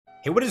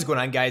Hey, what is going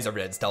on, guys?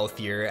 RvzStealth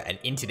here, and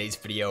in today's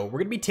video we're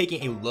going to be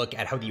taking a look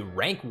at how the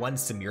rank 1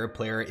 Samira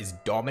player is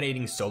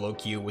dominating solo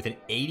queue with an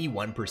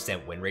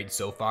 81% win rate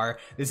so far.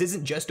 This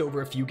isn't just over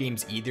a few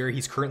games either.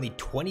 He's currently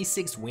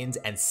 26 wins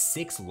and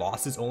 6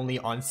 losses only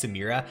on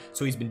Samira,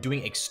 so he's been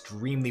doing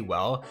extremely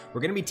well.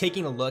 We're going to be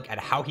taking a look at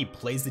how he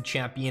plays the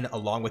champion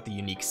along with the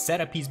unique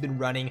setup he's been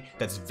running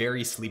that's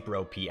very sleeper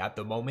OP at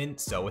the moment.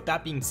 So with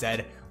that being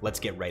said,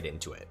 let's get right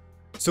into it.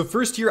 So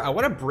first here, I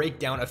want to break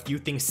down a few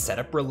things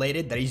setup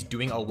related that he's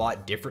doing a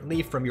lot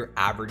differently from your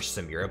average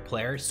Samira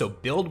player. So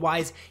build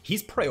wise,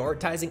 he's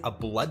prioritizing a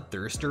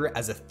Bloodthirster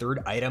as a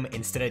third item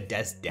instead of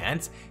Death's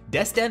Dance.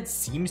 Death's Dance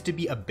seems to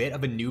be a bit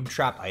of a noob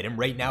trap item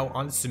right now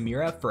on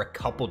Samira for a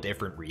couple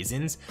different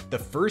reasons. The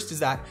first is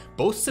that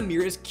both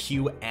Samira's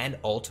Q and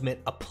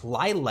ultimate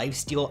apply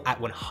lifesteal at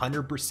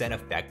 100%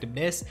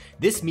 effectiveness.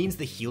 This means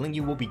the healing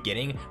you will be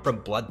getting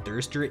from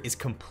Bloodthirster is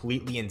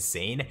completely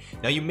insane.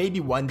 Now you may be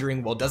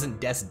wondering, well,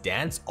 doesn't Death's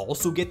Dance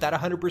also get that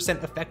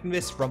 100%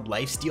 effectiveness from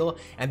lifesteal?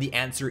 And the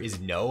answer is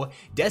no.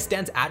 Death's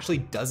Dance actually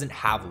doesn't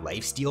have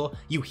lifesteal.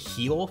 You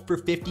heal for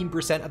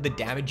 15% of the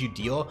damage you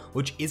deal,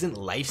 which isn't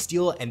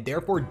lifesteal and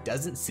therefore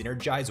doesn't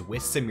synergize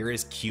with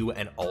Samira's Q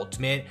and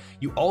ultimate.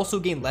 You also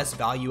gain less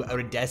value out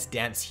of Death's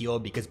Dance heal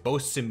because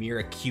both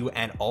Samira Q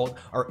and ult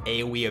are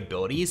AoE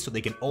abilities, so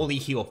they can only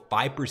heal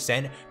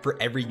 5% for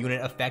every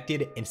unit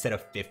affected instead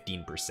of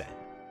 15%.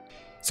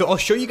 So I'll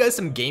show you guys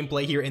some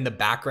gameplay here in the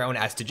background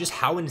as to just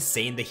how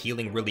insane the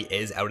healing really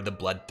is out of the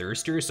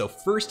Bloodthirster. So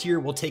first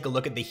here, we'll take a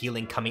look at the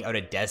healing coming out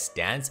of Death's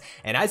Dance.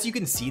 And as you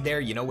can see there,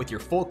 you know, with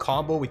your full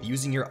combo with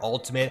using your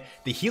ultimate,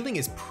 the healing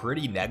is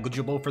pretty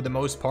negligible for the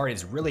most part.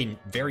 It's really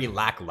very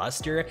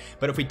lackluster.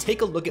 But if we take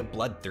a look at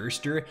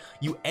Bloodthirster,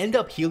 you end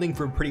up healing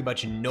from pretty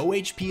much no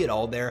HP at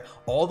all there,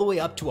 all the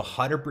way up to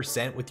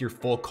 100% with your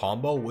full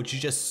combo, which is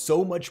just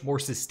so much more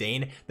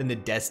sustained than the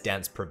Death's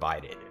Dance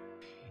provided.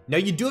 Now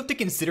you do have to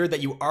consider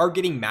that you are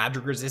getting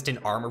magic resistant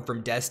armor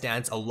from Death's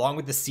Dance along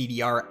with the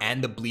CDR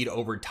and the bleed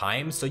over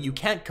time, so you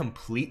can't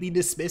completely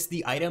dismiss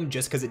the item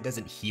just because it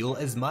doesn't heal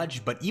as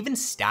much. But even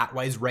stat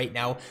wise right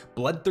now,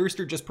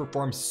 Bloodthirster just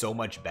performs so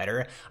much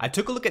better. I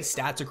took a look at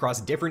stats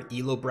across different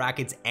elo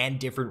brackets and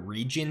different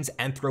regions,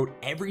 and throughout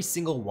every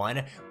single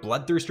one,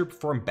 Bloodthirster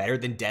performed better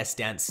than Death's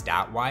Dance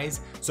stat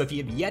wise. So if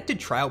you have yet to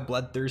try out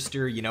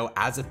Bloodthirster, you know,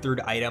 as a third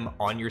item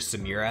on your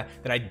Samira,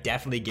 then I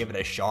definitely give it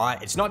a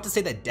shot. It's not to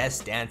say that Death's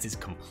Dance is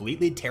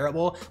completely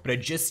terrible, but it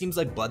just seems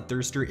like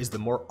Bloodthirster is the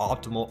more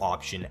optimal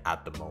option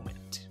at the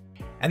moment.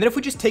 And then if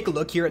we just take a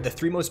look here at the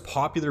 3 most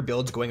popular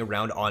builds going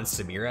around on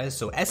Samira,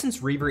 so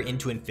Essence Reaver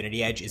into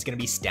Infinity Edge is going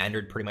to be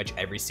standard pretty much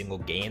every single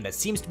game. That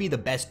seems to be the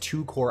best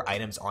 2 core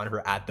items on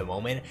her at the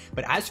moment.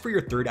 But as for your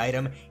third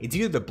item, it's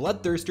either the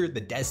Bloodthirster, the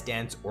Death's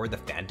Dance, or the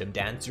Phantom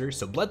Dancer.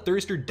 So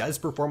Bloodthirster does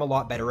perform a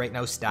lot better right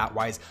now stat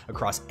wise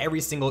across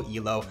every single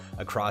elo,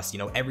 across, you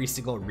know, every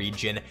single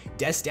region.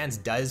 Death's Dance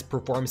does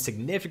perform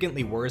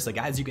significantly worse. Like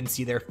as you can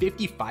see there,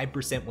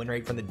 55% win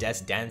rate from the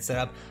Death's Dance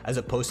setup as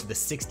opposed to the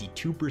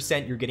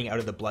 62% you're getting out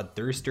of the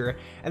Bloodthirster.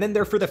 And then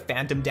there for the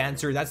Phantom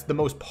Dancer, that's the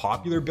most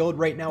popular build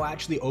right now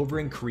actually over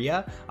in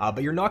Korea,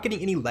 but you're not getting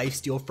any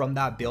lifesteal from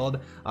that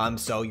build,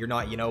 so you're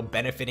not, you know,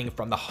 benefiting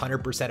from the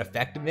 100%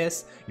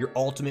 effectiveness. Your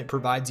ultimate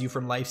provides you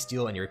from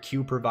lifesteal and your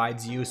Q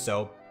provides you,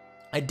 so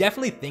I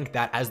definitely think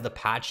that as the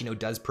patch, you know,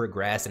 does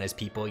progress and as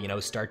people, you know,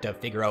 start to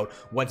figure out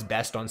what's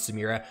best on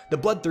Samira, the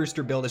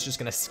Bloodthirster build is just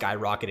going to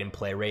skyrocket in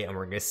play rate and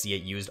we're going to see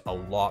it used a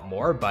lot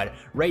more. But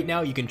right now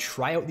you can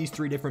try out these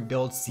 3 different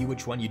builds, see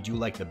which one you do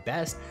like the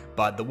best,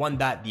 but the one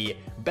that the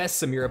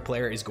best Samira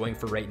player is going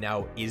for right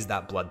now is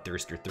that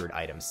Bloodthirster third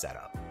item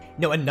setup.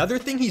 Now another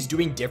thing he's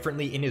doing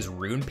differently in his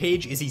rune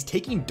page is he's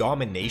taking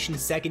Domination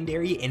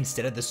secondary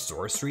instead of the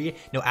sorcery.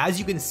 Now as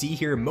you can see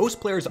here, most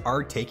players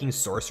are taking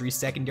sorcery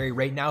secondary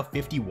right now.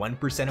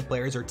 51% of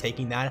players are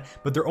taking that,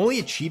 but they're only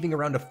achieving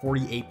around a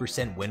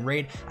 48% win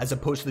rate as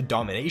opposed to the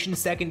Domination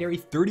secondary.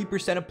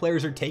 30% of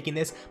players are taking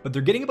this, but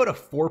they're getting about a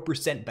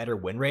 4% better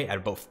win rate at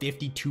about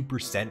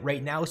 52%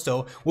 right now.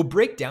 So we'll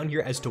break down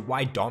here as to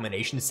why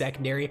Domination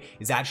secondary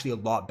is actually a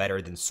lot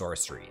better than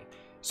sorcery.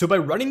 So by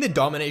running the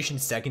Domination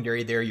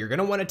secondary there, you're going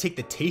to want to take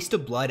the Taste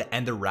of Blood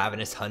and the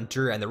Ravenous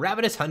Hunter, and the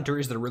Ravenous Hunter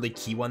is the really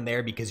key one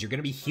there because you're going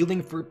to be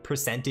healing for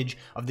percentage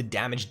of the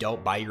damage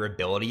dealt by your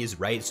abilities,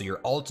 right? So your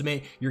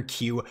ultimate, your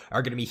Q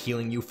are going to be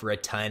healing you for a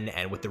ton,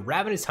 and with the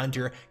Ravenous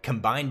Hunter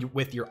combined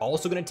with, you're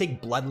also going to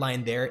take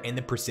Bloodline there in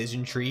the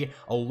precision tree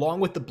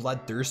along with the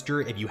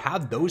Bloodthirster. If you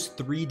have those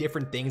 3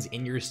 different things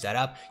in your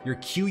setup, your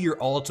Q, your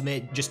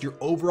ultimate, just your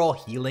overall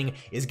healing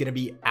is going to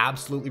be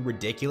absolutely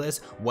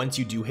ridiculous once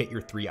you do hit your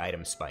 3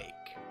 items spike.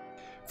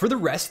 For the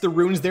rest of the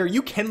runes there,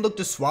 you can look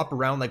to swap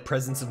around like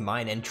Presence of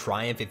Mind and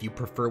Triumph if you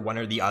prefer one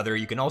or the other.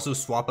 You can also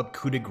swap up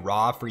Coup de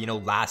Grace for, you know,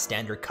 Last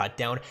Stand or Cut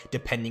Down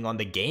depending on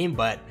the game,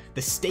 but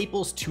the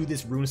staples to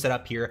this rune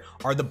setup here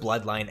are the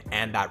Bloodline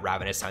and that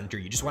Ravenous Hunter.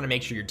 You just want to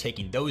make sure you're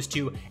taking those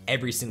 2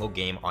 every single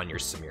game on your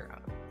Samira.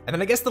 And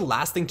then I guess the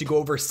last thing to go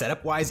over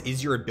setup wise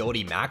is your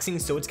ability maxing.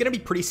 So it's going to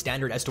be pretty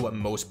standard as to what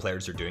most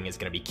players are doing. It's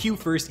going to be Q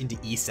first into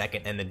E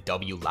second and then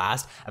W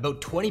last.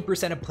 About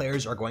 20% of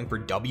players are going for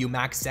W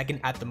max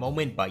second at the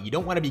moment, but you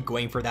don't want to be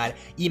going for that.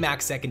 E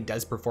max second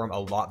does perform a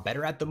lot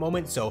better at the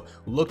moment, so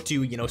look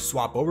to,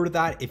 swap over to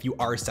that if you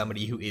are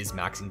somebody who is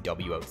maxing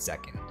W out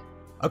second.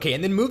 Okay,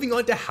 and then moving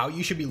on to how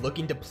you should be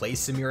looking to play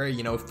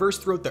Samira,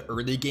 first throughout the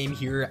early game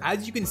here,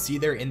 as you can see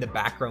there in the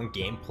background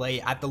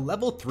gameplay, at the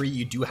level 3,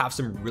 you do have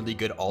some really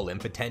good all-in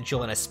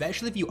potential, and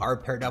especially if you are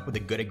paired up with a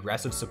good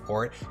aggressive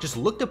support, just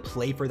look to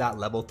play for that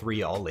level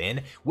 3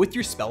 all-in. With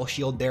your spell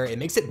shield there, it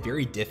makes it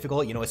very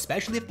difficult,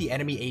 especially if the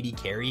enemy AD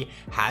carry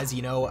has,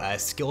 a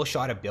skill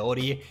shot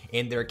ability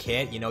in their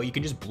kit, you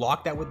can just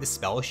block that with the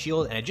spell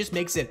shield, and it just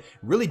makes it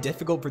really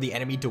difficult for the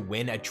enemy to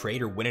win a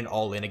trade or win an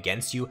all-in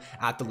against you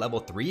at the level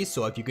 3,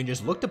 so if you can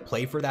just look to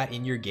play for that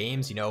in your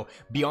games,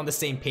 be on the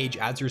same page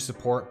as your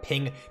support,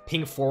 ping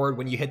forward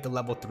when you hit the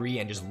level 3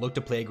 and just look to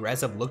play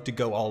aggressive, look to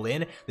go all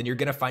in, then you're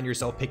going to find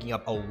yourself picking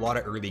up a lot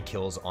of early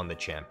kills on the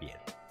champion.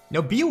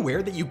 Now be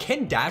aware that you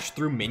can dash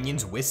through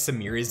minions with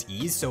Samira's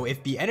ease, so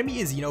if the enemy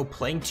is,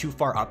 playing too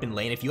far up in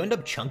lane, if you end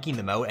up chunking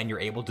them out and you're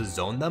able to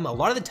zone them, a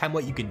lot of the time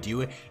what you can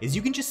do is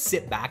you can just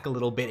sit back a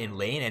little bit in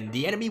lane and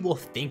the enemy will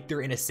think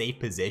they're in a safe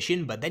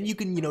position, but then you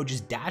can,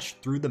 just dash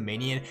through the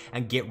minion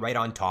and get right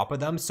on top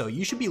of them. So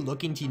you should be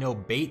looking to,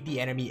 bait the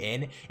enemy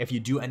in if you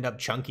do end up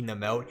chunking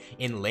them out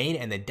in lane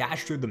and then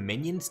dash through the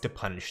minions to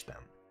punish them.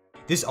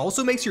 This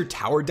also makes your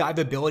tower dive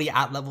ability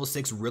at level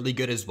 6 really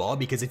good as well,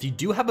 because if you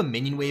do have a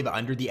minion wave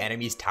under the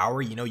enemy's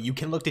tower, you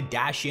can look to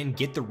dash in,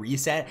 get the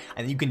reset,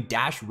 and then you can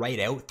dash right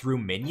out through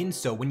minions.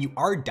 So when you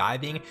are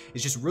diving,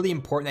 it's just really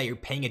important that you're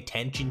paying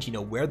attention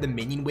to where the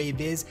minion wave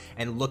is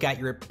and look at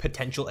your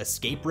potential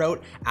escape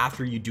route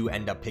after you do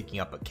end up picking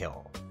up a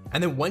kill.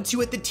 And then once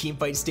you hit the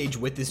teamfight stage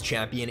with this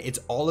champion, it's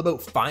all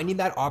about finding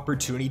that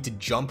opportunity to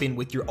jump in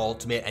with your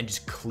ultimate and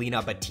just clean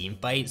up a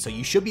teamfight. So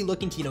you should be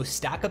looking to,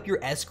 stack up your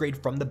S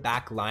grade from the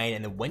back line.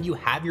 And then when you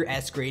have your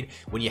S grade,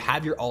 when you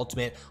have your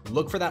ultimate,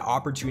 look for that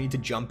opportunity to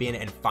jump in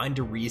and find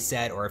a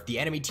reset. Or if the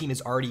enemy team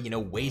has already,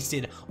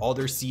 wasted all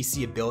their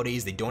CC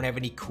abilities, they don't have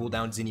any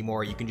cooldowns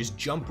anymore, you can just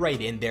jump right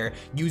in there,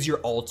 use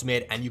your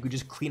ultimate, and you can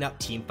just clean up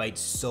teamfights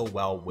so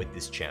well with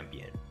this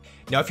champion.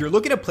 Now, if you're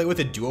looking to play with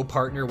a duo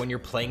partner when you're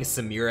playing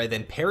Samira,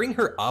 then pairing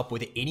her up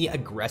with any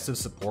aggressive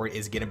support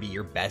is going to be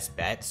your best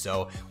bet.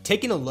 So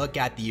taking a look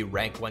at the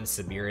rank 1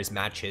 Samira's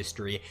match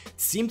history,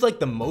 it seems like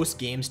the most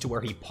games to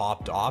where he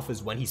popped off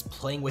is when he's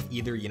playing with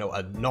either,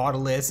 a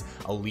Nautilus,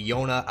 a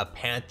Leona, a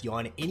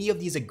Pantheon. Any of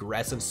these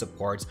aggressive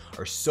supports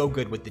are so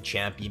good with the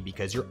champion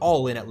because you're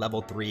all in at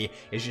level 3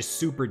 is just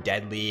super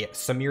deadly.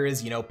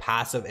 Samira's,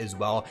 passive as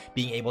well,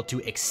 being able to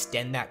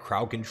extend that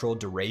crowd control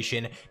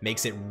duration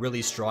makes it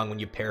really strong when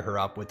you pair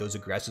her up with those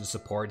aggressive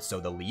supports.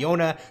 So the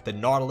Leona, the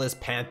Nautilus,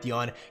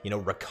 Pantheon,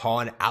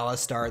 Rakan,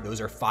 Alistar,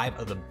 those are 5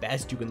 of the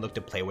best you can look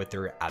to play with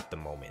her at the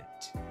moment.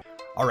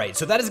 Alright,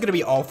 so that is going to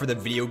be all for the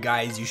video,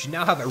 guys. You should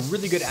now have a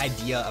really good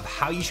idea of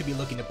how you should be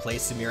looking to play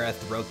Samira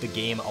throughout the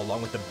game,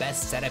 along with the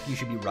best setup you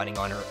should be running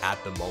on her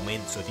at the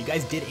moment. So if you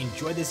guys did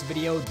enjoy this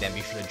video, then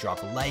be sure to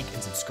drop a like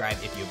and subscribe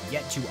if you have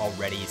yet to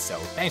already. So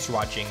thanks for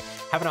watching,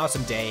 have an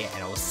awesome day,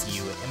 and I will see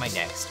you in my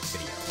next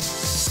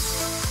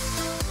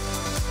video.